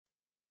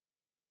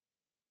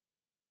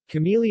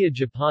Camellia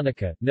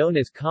japonica, known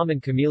as common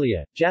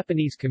camellia,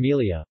 Japanese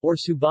camellia, or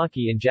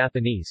tsubaki in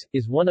Japanese,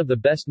 is one of the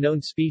best-known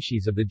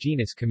species of the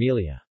genus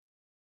Camellia.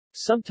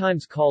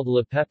 Sometimes called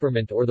la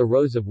peppermint or the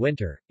rose of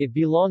winter, it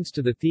belongs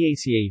to the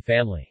Thaceae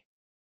family.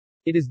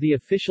 It is the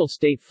official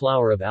state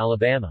flower of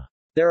Alabama.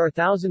 There are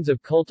thousands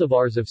of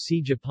cultivars of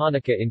C.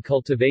 japonica in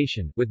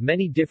cultivation, with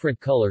many different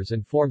colors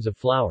and forms of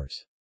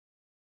flowers.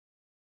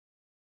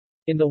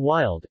 In the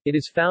wild, it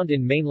is found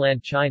in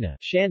mainland China,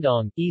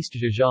 Shandong, East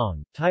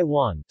Zhejiang,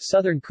 Taiwan,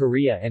 southern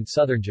Korea and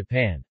southern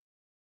Japan.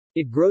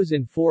 It grows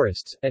in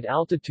forests, at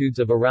altitudes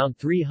of around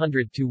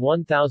 300 to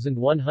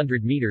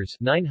 1,100 meters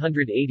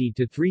 980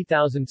 to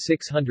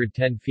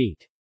 3,610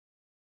 feet.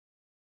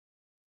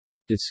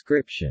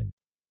 Description: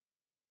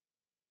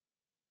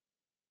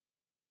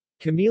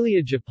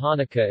 Camellia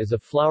japonica is a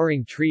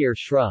flowering tree or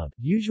shrub,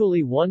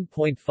 usually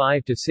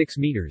 1.5 to 6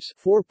 meters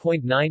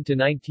 4.9 to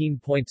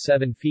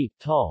 19.7 feet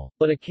tall,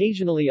 but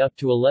occasionally up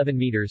to 11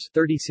 meters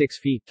 36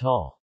 feet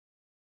tall.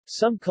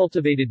 Some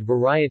cultivated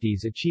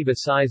varieties achieve a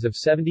size of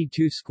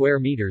 72 square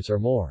meters or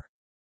more.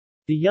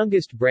 The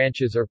youngest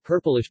branches are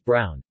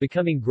purplish-brown,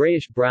 becoming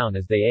grayish-brown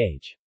as they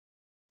age.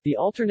 The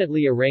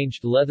alternately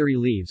arranged leathery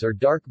leaves are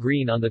dark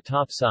green on the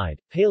top side,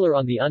 paler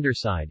on the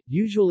underside,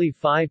 usually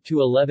 5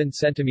 to 11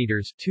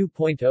 centimeters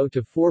 2.0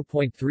 to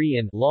 4.3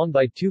 in long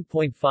by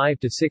 2.5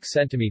 to 6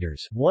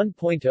 centimeters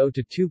 1.0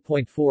 to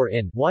 2.4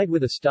 in wide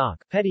with a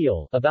stalk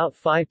petiole about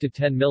 5 to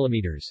 10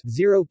 millimeters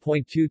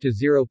 0.2 to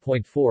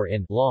 0.4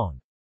 in long.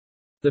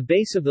 The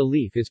base of the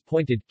leaf is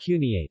pointed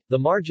cuneate, the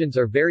margins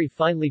are very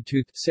finely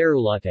toothed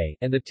cerulate,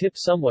 and the tip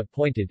somewhat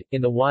pointed.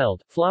 In the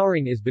wild,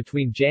 flowering is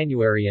between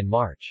January and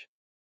March.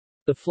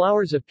 The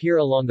flowers appear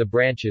along the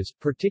branches,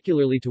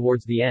 particularly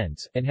towards the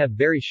ends, and have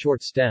very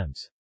short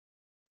stems.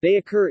 They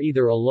occur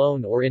either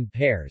alone or in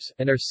pairs,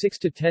 and are 6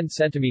 to 10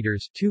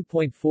 centimeters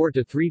 2.4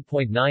 to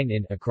 3.9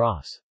 in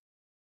across.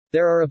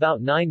 There are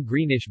about 9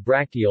 greenish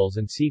bracteoles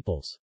and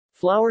sepals.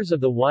 Flowers of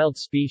the wild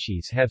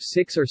species have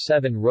 6 or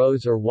 7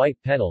 rows or white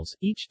petals,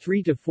 each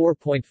 3 to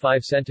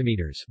 4.5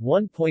 centimeters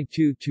 1.2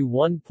 to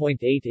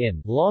 1.8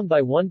 in long by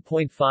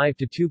 1.5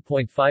 to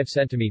 2.5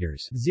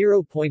 centimeters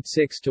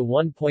 0.6 to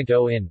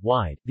 1.0 in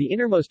wide. The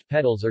innermost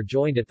petals are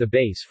joined at the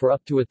base for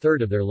up to a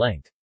third of their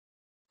length.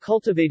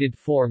 Cultivated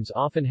forms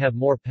often have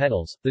more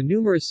petals. The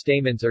numerous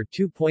stamens are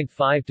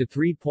 2.5 to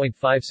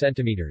 3.5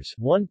 centimeters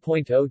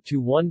 1.0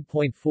 to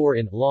 1.4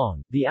 in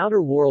long, the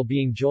outer whorl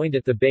being joined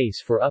at the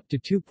base for up to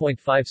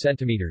 2.5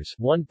 centimeters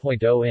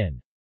 1.0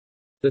 in.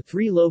 The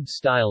three-lobed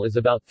style is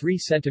about 3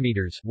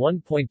 centimeters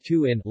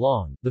 1.2 in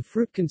long. The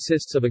fruit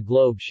consists of a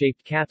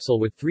globe-shaped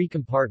capsule with 3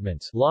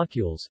 compartments,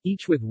 locules,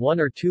 each with 1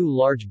 or 2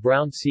 large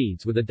brown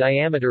seeds with a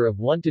diameter of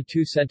 1 to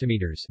 2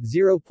 centimeters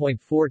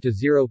 0.4 to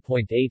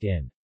 0.8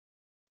 in.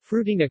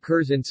 Fruiting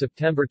occurs in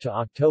September to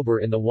October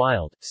in the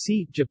wild.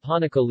 C.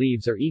 japonica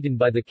leaves are eaten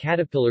by the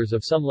caterpillars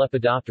of some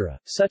Lepidoptera,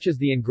 such as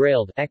the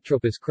engrailed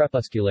Ectropus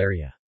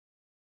crepuscularia.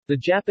 The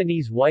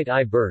Japanese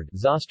white-eye bird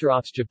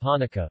Zosterops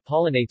japonica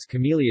pollinates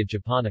Camellia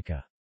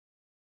japonica.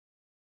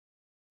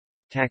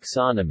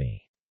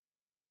 Taxonomy.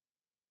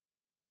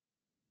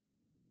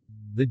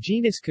 The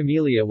genus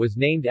Camellia was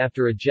named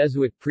after a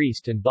Jesuit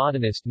priest and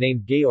botanist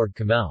named Georg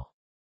Kamel.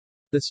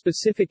 The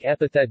specific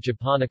epithet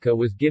japonica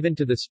was given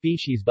to the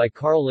species by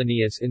Carl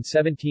Linnaeus in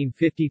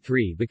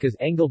 1753 because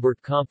Engelbert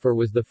Kampfer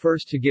was the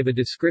first to give a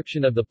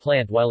description of the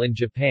plant while in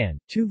Japan.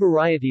 2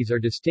 varieties are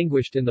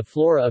distinguished in the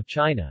flora of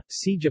China,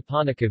 C.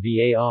 japonica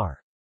var.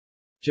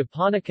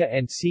 Japonica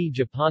and C.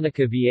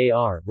 japonica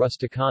var.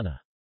 rusticana.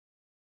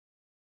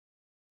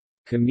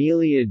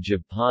 Camellia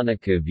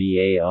japonica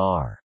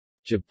var.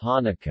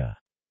 Japonica.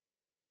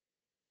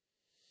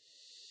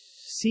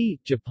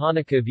 C.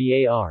 japonica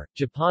var.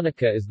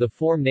 Japonica is the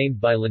form named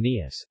by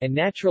Linnaeus, and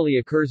naturally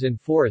occurs in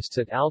forests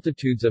at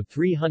altitudes of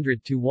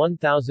 300 to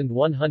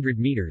 1,100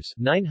 meters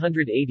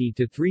 980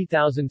 to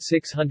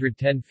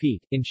 3,610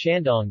 feet, in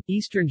Shandong,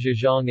 eastern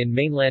Zhejiang in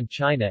mainland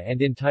China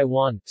and in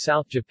Taiwan,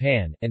 South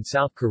Japan, and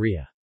South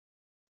Korea.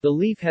 The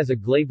leaf has a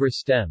glabrous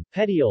stem,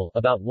 petiole,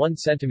 about 1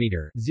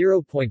 centimeter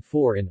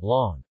 0.4 in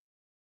long.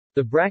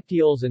 The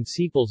bracteoles and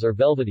sepals are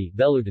velvety,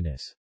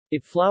 velutinous.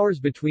 It flowers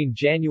between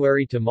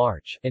January to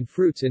March, and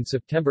fruits in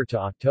September to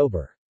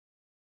October.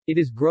 It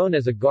is grown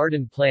as a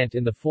garden plant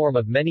in the form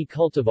of many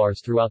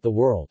cultivars throughout the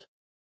world.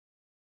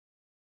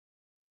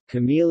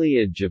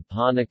 Camellia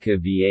japonica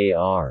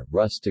var.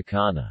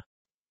 rusticana.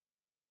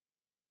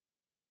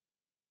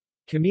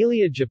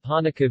 Camellia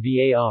japonica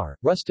var.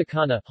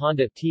 rusticana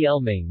Honda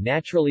Tl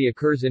naturally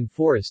occurs in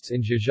forests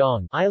in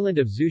Zhejiang, island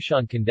of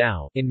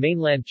Zhoushan-Qingdao, in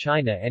mainland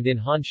China and in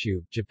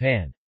Honshu,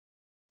 Japan.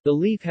 The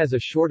leaf has a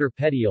shorter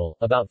petiole,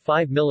 about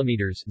 5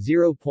 mm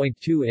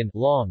 0.2 in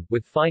long,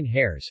 with fine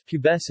hairs,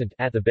 pubescent,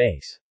 at the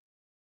base.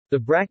 The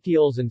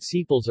bracteoles and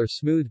sepals are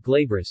smooth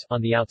glabrous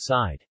on the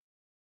outside.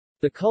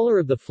 The color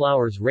of the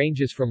flowers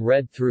ranges from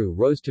red through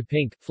rose to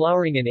pink,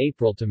 flowering in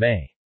April to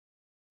May.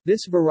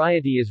 This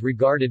variety is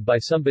regarded by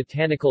some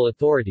botanical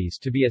authorities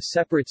to be a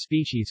separate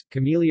species,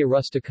 Camellia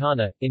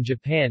rusticana. In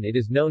Japan it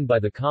is known by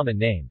the common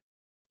name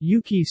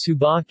Yuki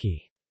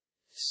Tsubaki.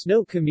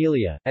 Snow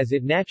camellia, as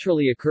it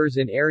naturally occurs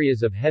in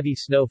areas of heavy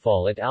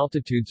snowfall at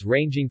altitudes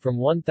ranging from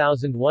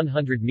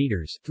 1,100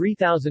 meters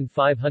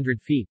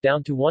 3,500 feet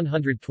down to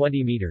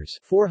 120 meters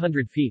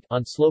 400 feet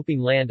on sloping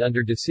land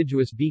under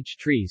deciduous beech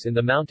trees in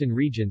the mountain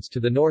regions to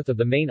the north of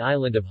the main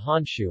island of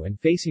Honshu and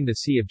facing the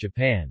Sea of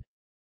Japan.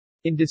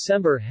 In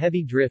December,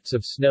 heavy drifts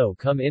of snow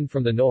come in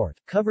from the north,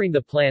 covering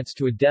the plants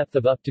to a depth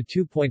of up to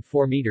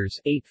 2.4 meters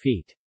 8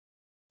 feet.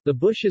 The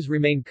bushes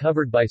remain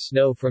covered by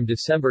snow from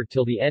December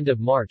till the end of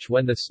March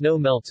when the snow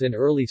melts in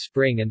early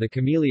spring and the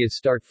camellias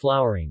start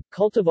flowering.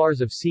 Cultivars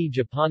of C.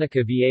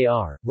 japonica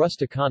var.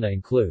 rusticana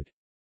include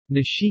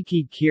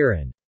Nishiki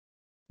Kirin,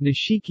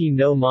 Nishiki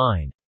no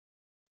Mine,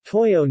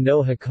 Toyo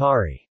no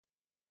Hikari,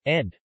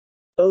 and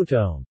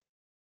Otome.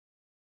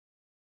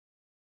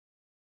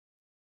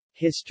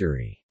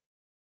 History.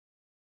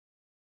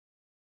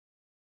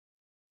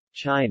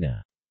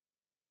 China.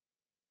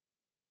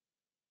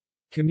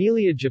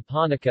 Camellia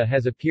japonica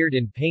has appeared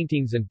in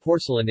paintings and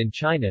porcelain in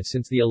China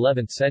since the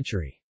 11th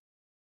century.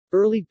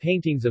 Early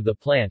paintings of the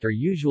plant are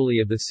usually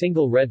of the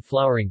single red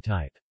flowering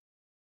type.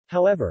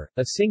 However,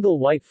 a single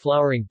white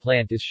flowering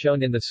plant is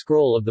shown in the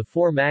scroll of the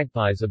four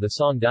magpies of the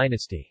Song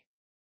dynasty.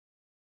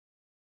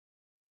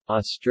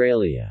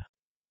 Australia.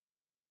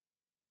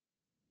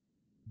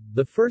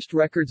 The first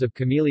records of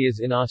camellias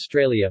in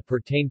Australia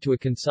pertain to a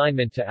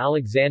consignment to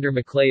Alexander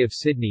Macleay of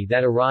Sydney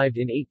that arrived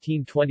in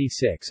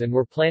 1826 and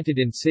were planted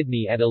in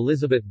Sydney at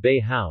Elizabeth Bay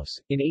House.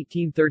 In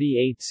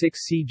 1838 6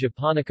 C.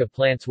 japonica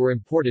plants were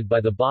imported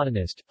by the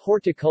botanist,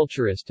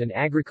 horticulturist and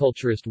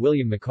agriculturist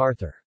William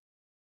MacArthur.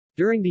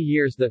 During the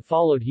years that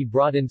followed he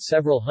brought in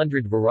several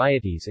hundred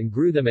varieties and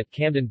grew them at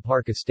Camden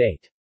Park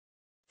Estate.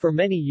 For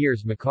many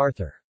years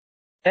MacArthur's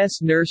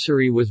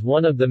nursery was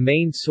one of the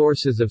main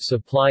sources of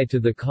supply to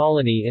the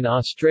colony in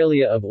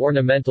Australia of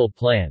ornamental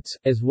plants,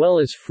 as well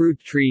as fruit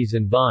trees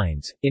and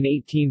vines. In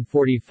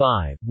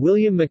 1845,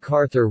 William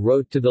MacArthur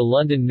wrote to the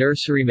London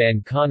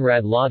nurseryman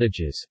Conrad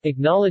Lottages,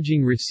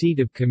 acknowledging receipt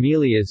of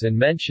camellias and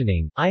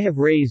mentioning, "I have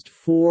raised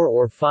 400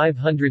 or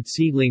 500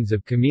 seedlings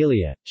of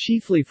camellia,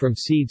 chiefly from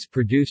seeds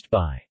produced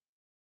by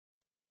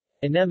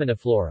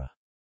Anemoniflora.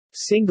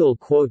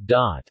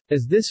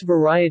 As this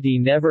variety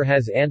never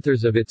has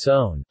anthers of its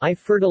own, I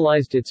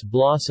fertilized its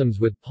blossoms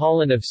with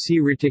pollen of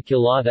C.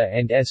 reticulata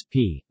and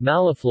sp.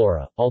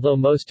 melliflora, although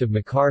most of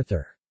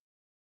MacArthur's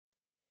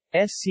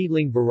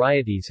seedling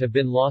varieties have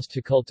been lost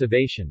to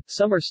cultivation.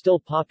 Some are still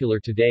popular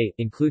today,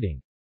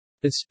 including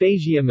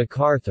Aspasia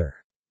MacArthur,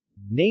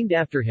 named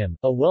after him.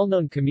 A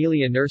well-known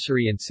camellia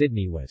nursery in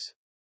Sydney was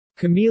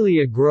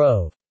Camellia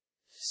Grove,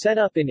 set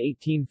up in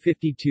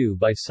 1852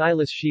 by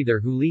Silas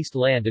Sheather, who leased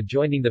land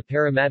adjoining the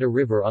Parramatta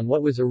River on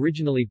what was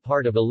originally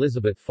part of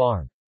Elizabeth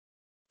Farm.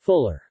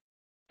 Fuller's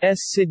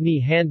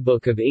Sydney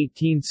Handbook of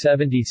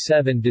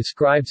 1877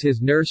 describes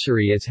his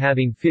nursery as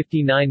having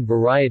 59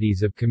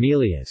 varieties of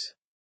camellias.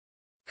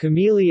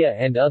 Camellia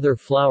and other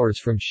flowers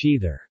from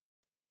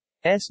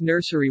Sheather's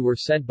nursery were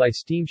sent by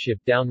steamship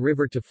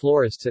downriver to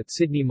florists at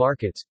Sydney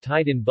markets,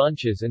 tied in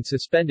bunches and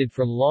suspended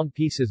from long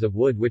pieces of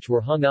wood which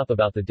were hung up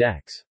about the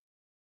decks.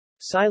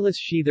 Silas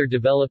Sheather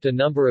developed a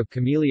number of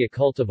camellia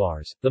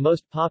cultivars. The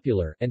most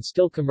popular, and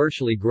still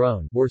commercially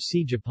grown, were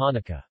C.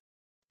 japonica.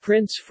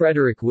 Prince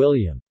Frederick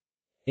William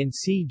in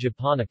C.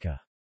 japonica.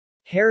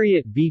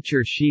 Harriet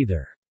Beecher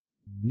Sheather,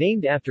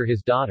 named after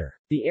his daughter.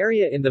 The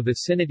area in the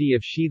vicinity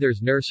of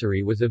Sheather's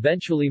nursery was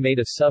eventually made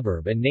a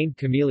suburb and named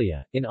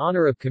Camellia, in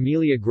honor of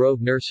Camellia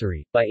Grove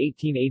Nursery. By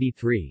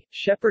 1883,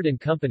 Shepherd and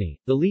Company,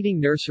 the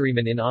leading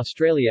nurseryman in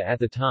Australia at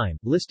the time,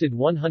 listed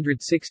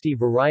 160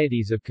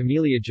 varieties of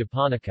Camellia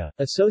japonica.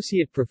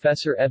 Associate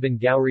Professor Eben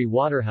Gowrie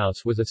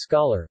Waterhouse was a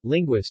scholar,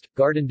 linguist,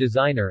 garden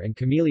designer and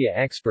camellia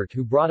expert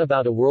who brought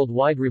about a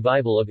worldwide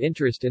revival of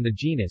interest in the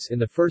genus in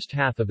the first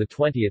half of the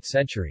 20th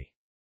century.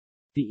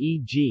 The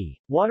E.G.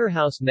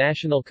 Waterhouse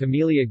National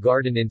Camellia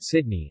Garden in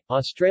Sydney,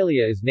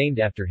 Australia is named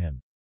after him.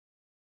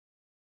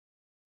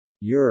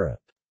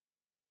 Europe.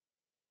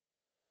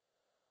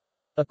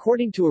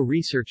 According to a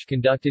research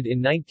conducted in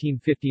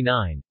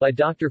 1959, by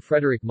Dr.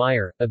 Frederick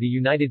Meyer, of the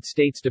United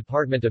States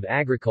Department of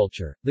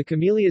Agriculture, the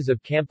camellias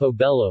of Campo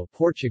Belo,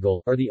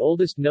 Portugal, are the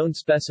oldest known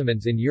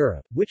specimens in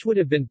Europe, which would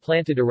have been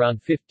planted around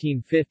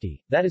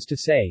 1550, that is to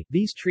say,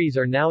 these trees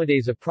are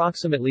nowadays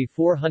approximately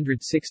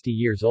 460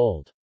 years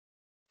old.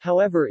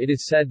 However, it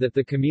is said that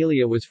the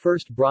camellia was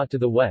first brought to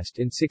the West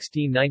in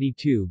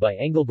 1692 by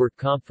Engelbert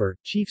Comfer,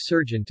 chief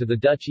surgeon to the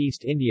Dutch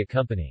East India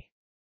Company.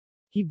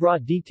 He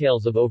brought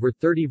details of over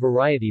 30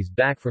 varieties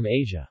back from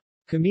Asia.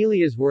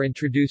 Camellias were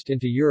introduced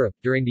into Europe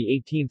during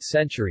the 18th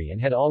century and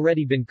had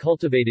already been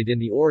cultivated in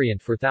the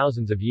Orient for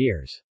thousands of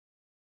years.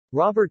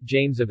 Robert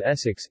James of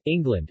Essex,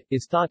 England,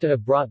 is thought to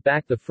have brought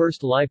back the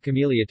first live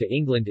camellia to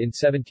England in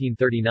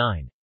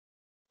 1739.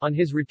 On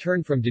his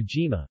return from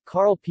Dejima,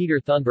 Carl Peter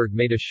Thunberg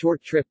made a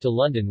short trip to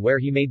London where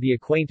he made the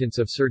acquaintance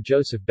of Sir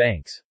Joseph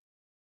Banks.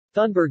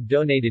 Thunberg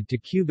donated to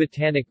Kew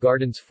Botanic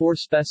Gardens 4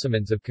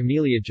 specimens of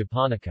Camellia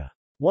japonica.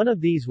 One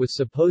of these was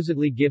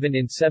supposedly given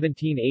in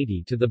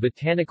 1780 to the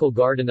Botanical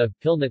Garden of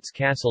Pillnitz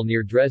Castle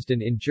near Dresden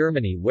in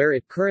Germany, where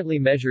it currently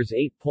measures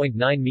 8.9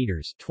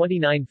 meters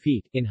 29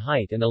 feet in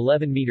height and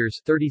 11 meters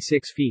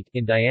 36 feet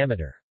in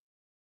diameter.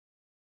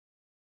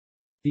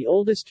 The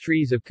oldest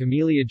trees of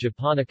Camellia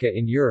japonica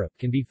in Europe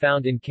can be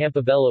found in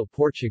Campobello,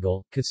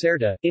 Portugal,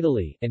 Caserta,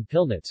 Italy, and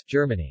Pillnitz,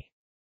 Germany.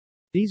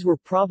 These were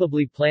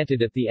probably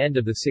planted at the end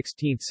of the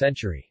 16th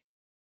century.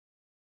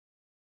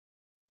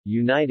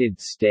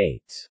 United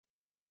States.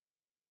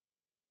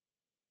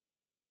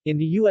 In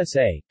the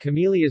USA,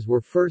 camellias were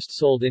first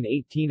sold in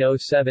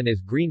 1807 as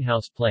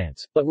greenhouse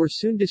plants, but were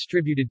soon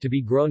distributed to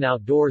be grown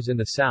outdoors in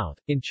the South.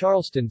 In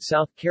Charleston,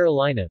 South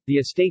Carolina, the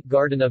estate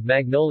garden of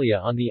Magnolia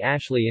on the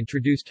Ashley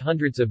introduced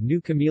hundreds of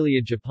new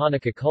Camellia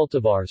japonica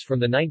cultivars from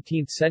the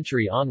 19th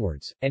century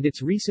onwards, and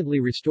its recently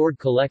restored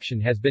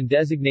collection has been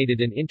designated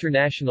an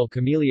International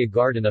Camellia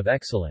Garden of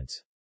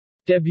Excellence.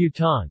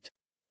 Debutante,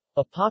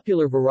 a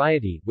popular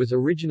variety, was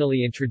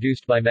originally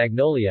introduced by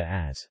Magnolia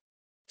as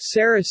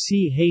Sarah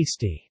C.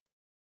 Hasty.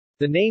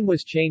 The name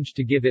was changed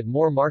to give it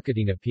more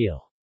marketing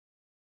appeal.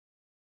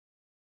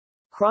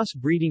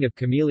 Cross-breeding of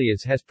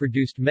camellias has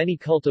produced many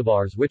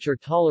cultivars which are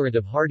tolerant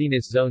of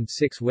hardiness zone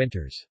 6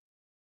 winters.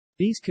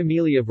 These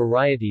camellia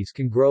varieties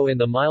can grow in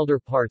the milder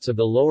parts of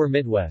the lower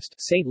Midwest,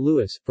 St.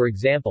 Louis, for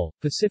example,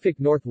 Pacific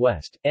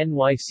Northwest,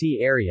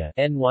 NYC area,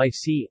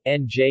 NYC,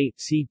 NJ,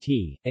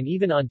 CT, and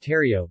even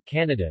Ontario,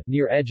 Canada,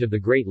 near edge of the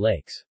Great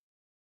Lakes.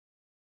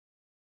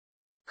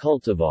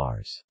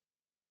 Cultivars.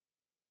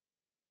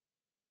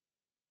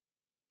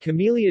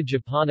 Camellia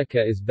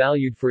japonica is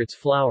valued for its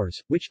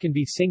flowers, which can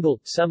be single,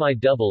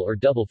 semi-double or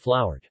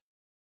double-flowered.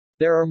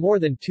 There are more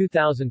than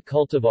 2,000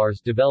 cultivars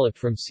developed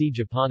from C.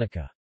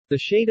 japonica. The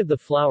shade of the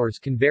flowers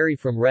can vary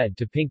from red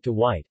to pink to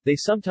white. They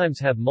sometimes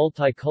have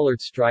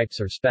multi-colored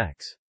stripes or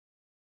specks.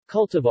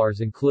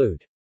 Cultivars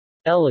include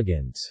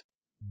elegans,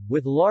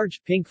 with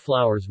large pink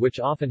flowers which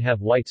often have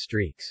white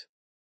streaks.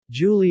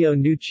 Giulio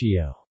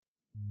Nuccio,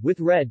 with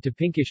red to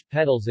pinkish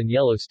petals and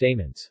yellow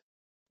stamens.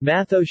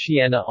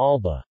 Mathosiana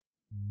alba,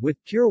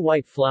 with pure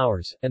white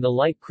flowers, and the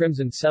light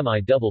crimson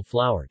semi-double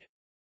flowered.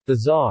 The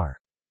Czar,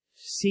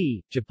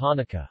 C.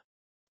 japonica,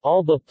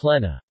 alba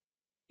plena,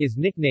 is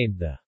nicknamed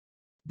the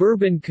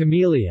Bourbon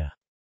Camellia.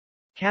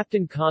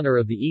 Captain Connor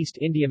of the East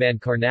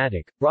Indiaman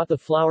Carnatic brought the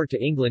flower to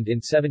England in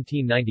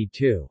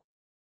 1792.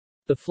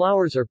 The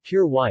flowers are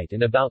pure white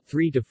and about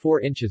 3 to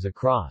 4 inches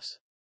across.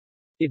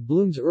 It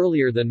blooms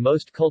earlier than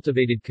most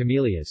cultivated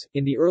camellias,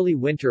 in the early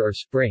winter or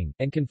spring,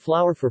 and can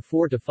flower for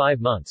 4 to 5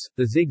 months.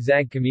 The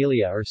zigzag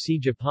camellia or C.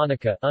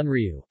 japonica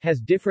unryu, has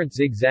different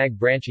zigzag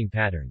branching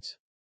patterns.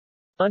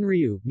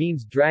 Unryu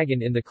means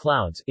dragon in the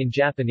clouds in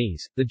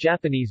Japanese. The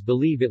Japanese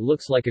believe it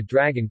looks like a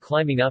dragon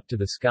climbing up to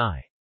the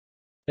sky.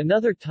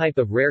 Another type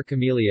of rare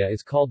camellia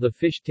is called the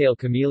fishtail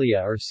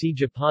camellia or C.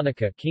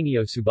 japonica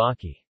Kingyo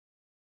Tsubaki.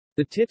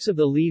 The tips of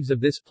the leaves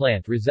of this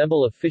plant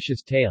resemble a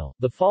fish's tail.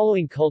 The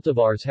following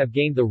cultivars have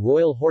gained the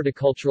Royal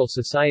Horticultural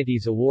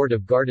Society's Award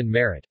of Garden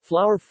Merit.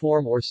 Flower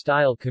form or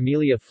style.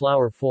 Camellia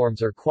flower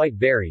forms are quite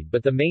varied,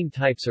 but the main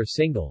types are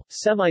single,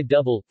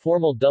 semi-double,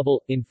 formal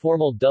double,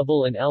 informal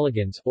double and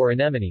elegans, or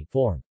anemone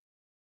form.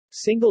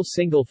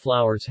 Single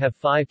flowers have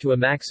 5 to a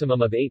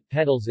maximum of 8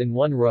 petals in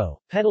one row,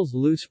 petals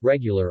loose,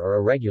 regular or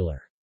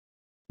irregular.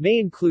 May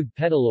include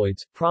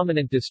petaloids,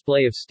 prominent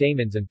display of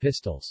stamens and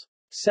pistils.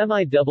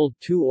 Semi-double,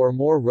 2 or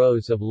more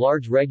rows of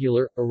large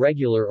regular,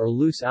 irregular or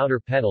loose outer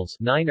petals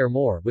 9 or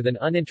more with an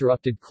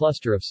uninterrupted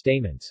cluster of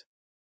stamens.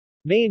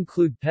 May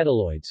include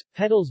petaloids.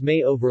 Petals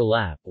may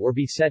overlap or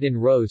be set in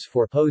rows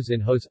for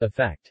hose-in-hose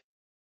effect.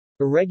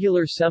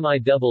 Irregular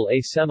semi-double.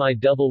 A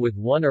semi-double with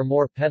 1 or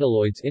more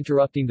petaloids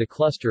interrupting the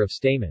cluster of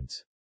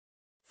stamens.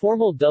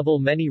 Formal double,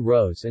 many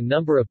rows and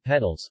number of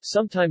petals,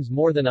 sometimes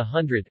more than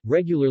 100,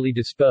 regularly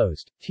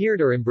disposed,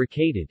 tiered or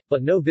imbricated,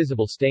 but no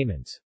visible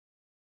stamens.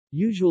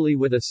 Usually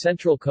with a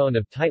central cone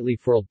of tightly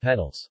furled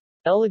petals.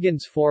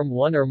 Elegans form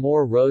 1 or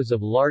more rows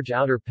of large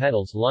outer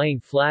petals lying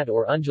flat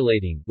or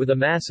undulating, with a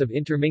mass of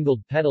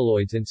intermingled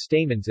petaloids and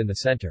stamens in the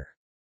center.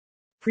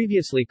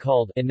 Previously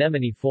called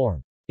anemone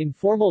form.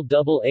 Informal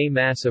double. A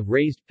mass of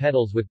raised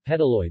petals with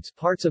petaloids,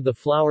 parts of the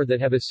flower that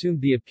have assumed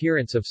the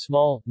appearance of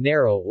small,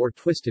 narrow or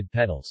twisted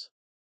petals.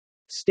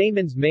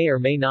 Stamens may or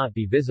may not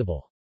be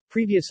visible.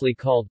 Previously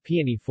called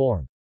peony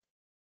form.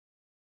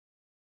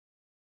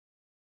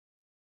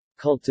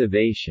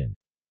 Cultivation.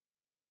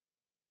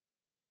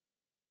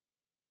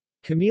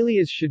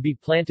 Camellias should be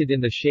planted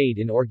in the shade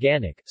in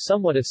organic,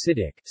 somewhat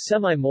acidic,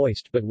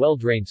 semi-moist but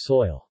well-drained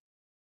soil.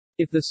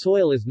 If the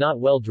soil is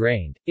not well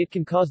drained, it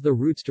can cause the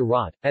roots to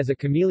rot. As a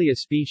camellia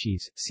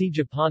species, C.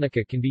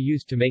 japonica can be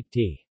used to make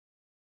tea.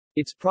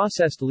 Its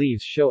processed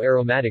leaves show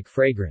aromatic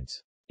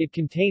fragrance. It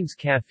contains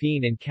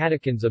caffeine and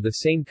catechins of the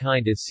same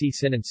kind as C.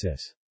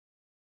 sinensis.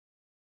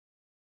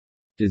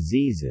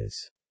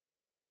 Diseases.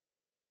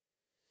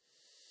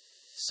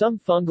 Some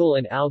fungal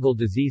and algal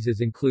diseases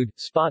include,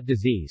 spot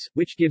disease,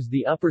 which gives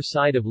the upper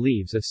side of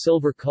leaves a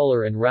silver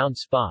color and round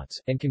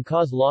spots, and can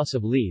cause loss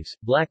of leaves,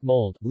 black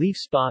mold, leaf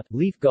spot,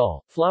 leaf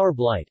gall, flower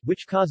blight,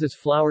 which causes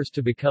flowers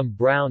to become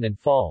brown and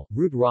fall,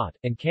 root rot,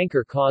 and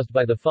canker caused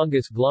by the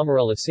fungus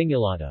Glomerella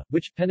cingulata,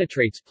 which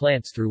penetrates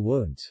plants through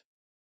wounds.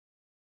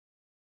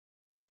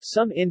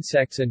 Some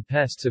insects and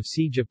pests of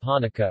C.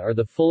 japonica are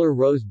the fuller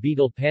rose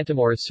beetle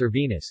Pantomorus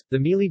cervinus, the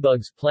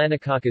mealybugs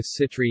Planococcus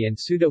citri and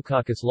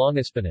Pseudococcus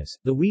longispinus,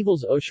 the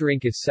weevils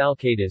Oschorhynchus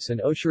salcatus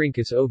and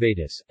Oschorhynchus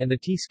ovatus, and the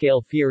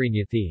tea-scale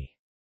Phearinyatheae.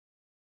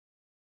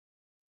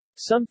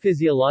 Some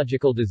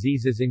physiological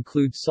diseases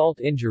include salt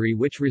injury,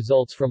 which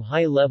results from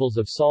high levels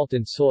of salt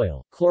in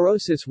soil,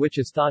 chlorosis, which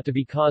is thought to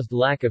be caused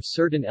lack of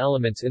certain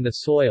elements in the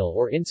soil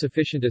or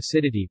insufficient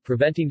acidity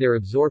preventing their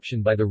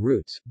absorption by the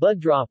roots, bud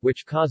drop,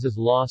 which causes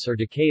loss or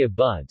decay of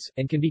buds,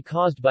 and can be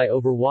caused by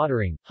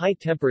overwatering, high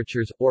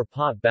temperatures, or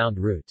pot-bound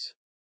roots.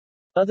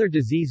 Other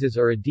diseases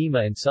are edema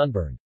and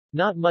sunburn.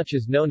 Not much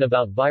is known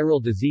about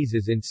viral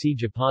diseases in C.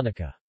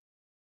 japonica.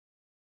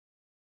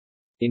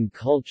 In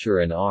culture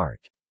and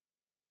art,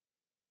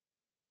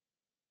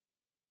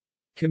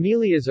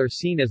 camellias are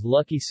seen as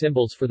lucky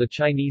symbols for the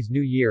Chinese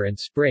New Year and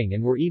spring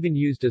and were even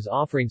used as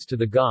offerings to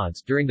the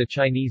gods during the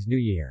Chinese New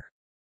Year.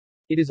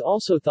 It is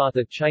also thought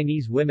that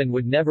Chinese women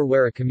would never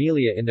wear a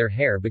camellia in their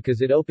hair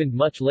because it opened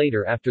much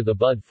later after the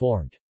bud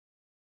formed.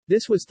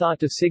 This was thought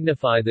to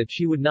signify that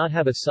she would not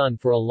have a son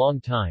for a long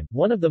time.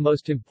 One of the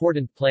most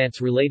important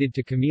plants related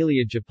to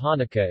Camellia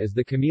japonica is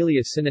the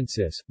Camellia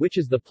sinensis, which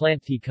is the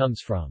plant tea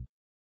comes from.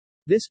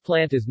 This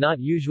plant is not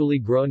usually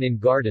grown in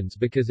gardens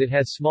because it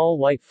has small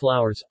white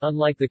flowers,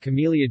 unlike the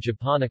Camellia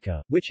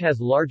japonica, which has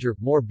larger,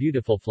 more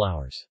beautiful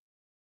flowers.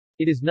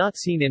 It is not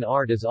seen in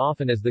art as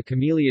often as the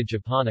Camellia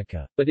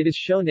japonica, but it is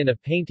shown in a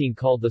painting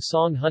called The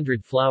Song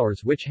 100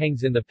 Flowers, which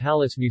hangs in the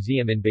Palace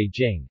Museum in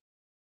Beijing.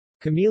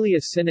 Camellia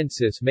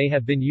sinensis may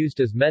have been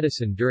used as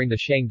medicine during the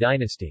Shang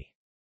dynasty.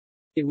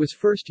 It was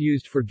first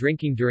used for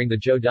drinking during the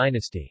Zhou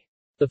dynasty.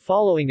 The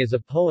following is a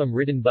poem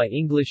written by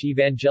English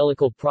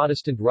evangelical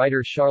Protestant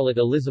writer Charlotte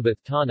Elizabeth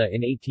Tana in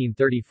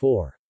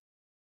 1834.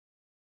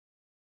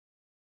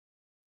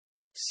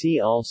 See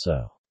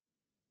also: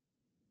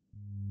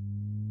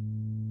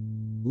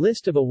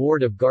 List of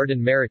Award of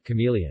Garden Merit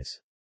Camellias.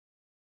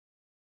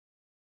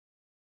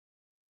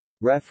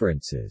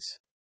 References.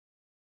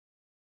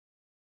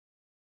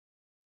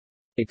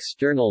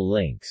 External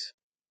links.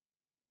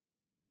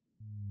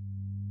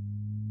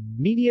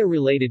 Media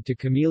related to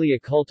Camellia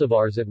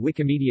cultivars at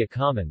Wikimedia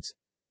Commons.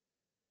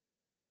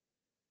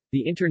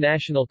 The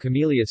International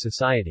Camellia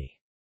Society